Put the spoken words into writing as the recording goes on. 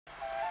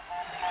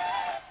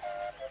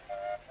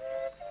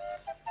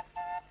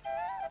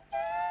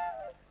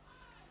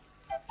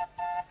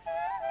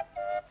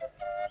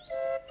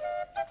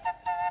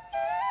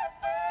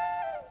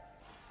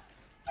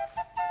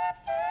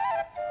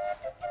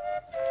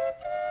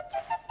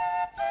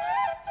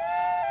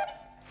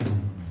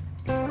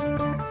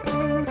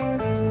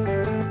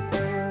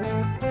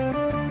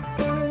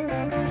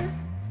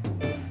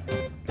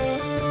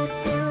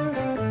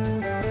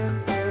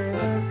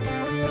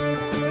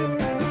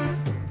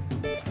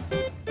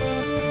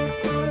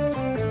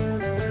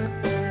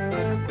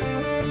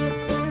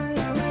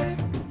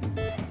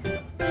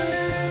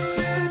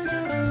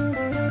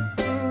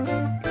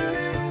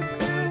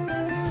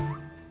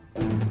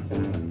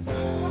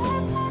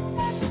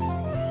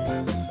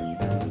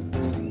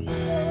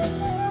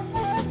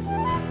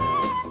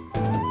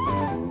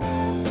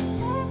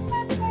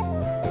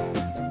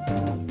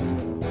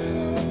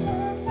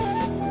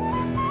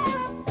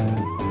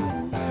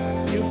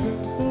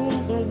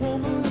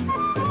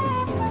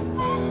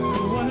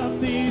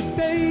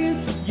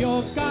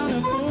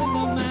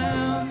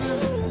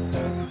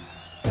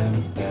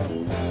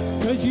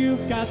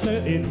got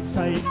the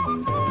insight.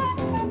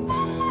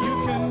 You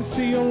can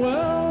see a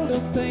world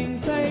of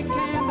things they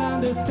can't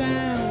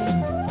understand.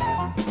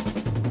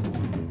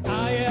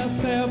 Ah, yes,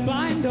 they're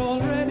blind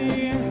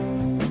already.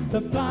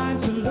 They're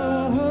blind to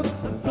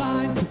love, they're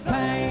blind to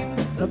pain,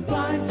 they're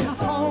blind to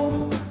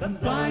hope, they're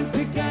blind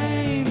to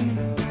gain.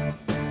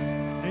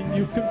 And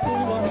you can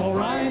fool them all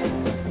right,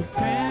 but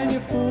can you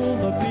fool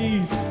the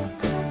beast?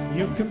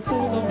 You can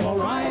fool them all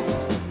right,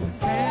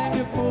 can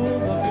you fool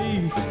the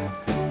beast?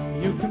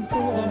 You can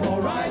fool them all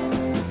right,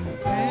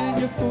 can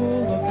you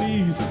fool the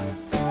beast?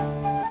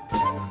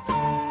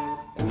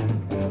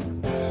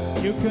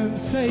 You can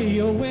say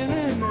you're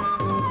winning,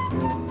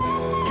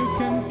 you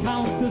can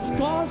count the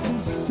scores and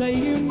say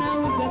you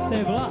know that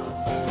they've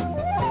lost,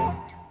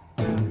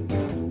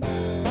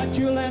 but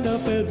you'll end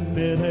up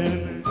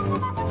admitting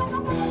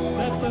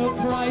that the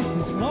price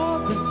is more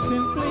than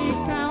simply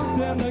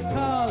counting the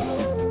cost.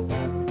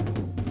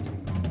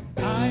 I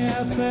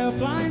guess they're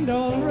blind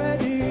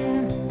already.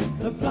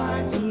 They're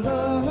blind to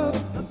love,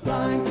 they're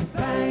blind to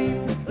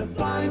pain, they're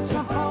blind to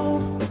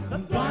hope, they're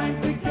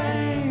blind to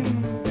gain.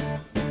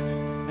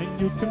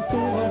 And you can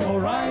fool them all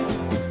right,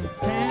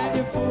 can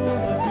you fool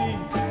the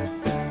beast?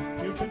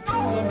 You can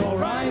fool them all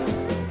right,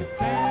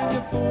 can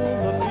you fool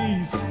the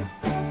beast?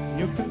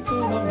 You can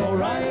fool them all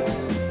right,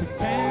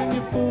 can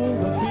you fool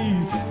the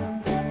beast?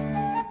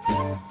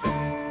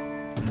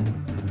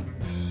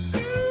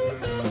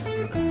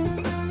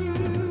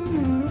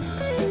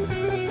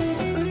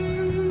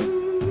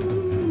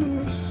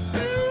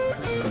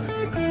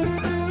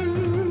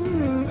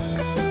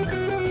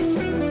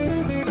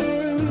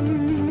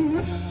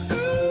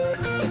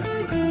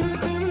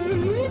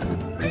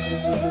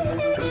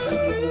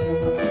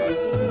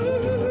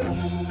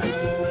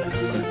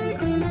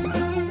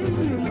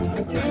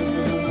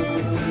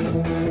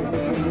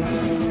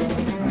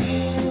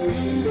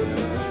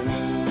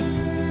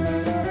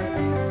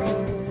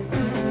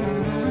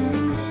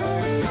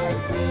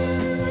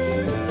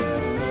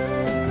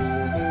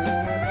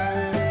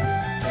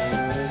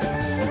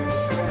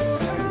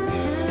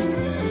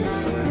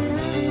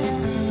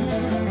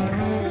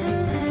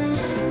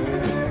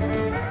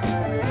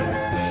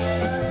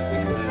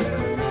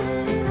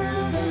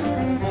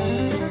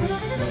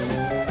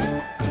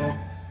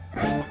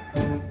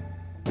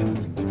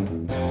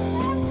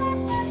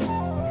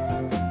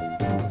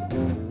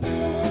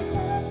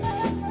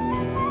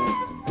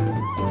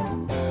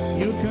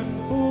 You can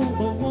fool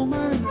a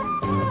woman,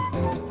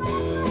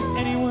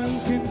 anyone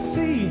can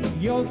see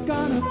you're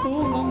gonna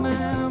fool a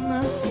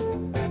man,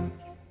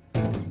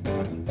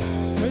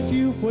 'cause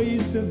you've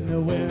ways of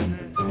knowing.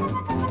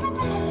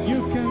 You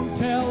can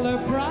tell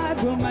their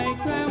pride will make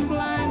them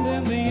blind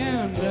in the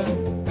end,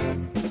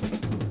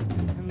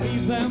 and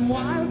leave them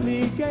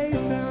wildly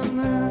gazing,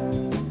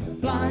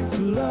 blind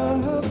to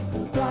love,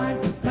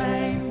 blind to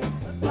pain,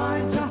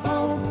 blind to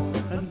hope,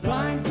 and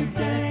blind to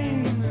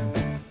gain.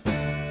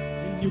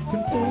 You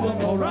can fool them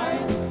all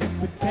right,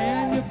 but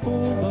can you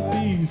fool the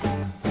beast?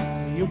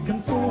 You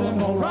can fool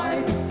them all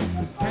right,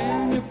 but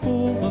can you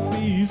fool the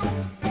beast?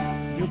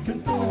 You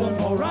can fool them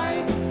all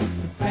right,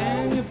 but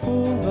can you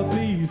fool the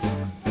beast?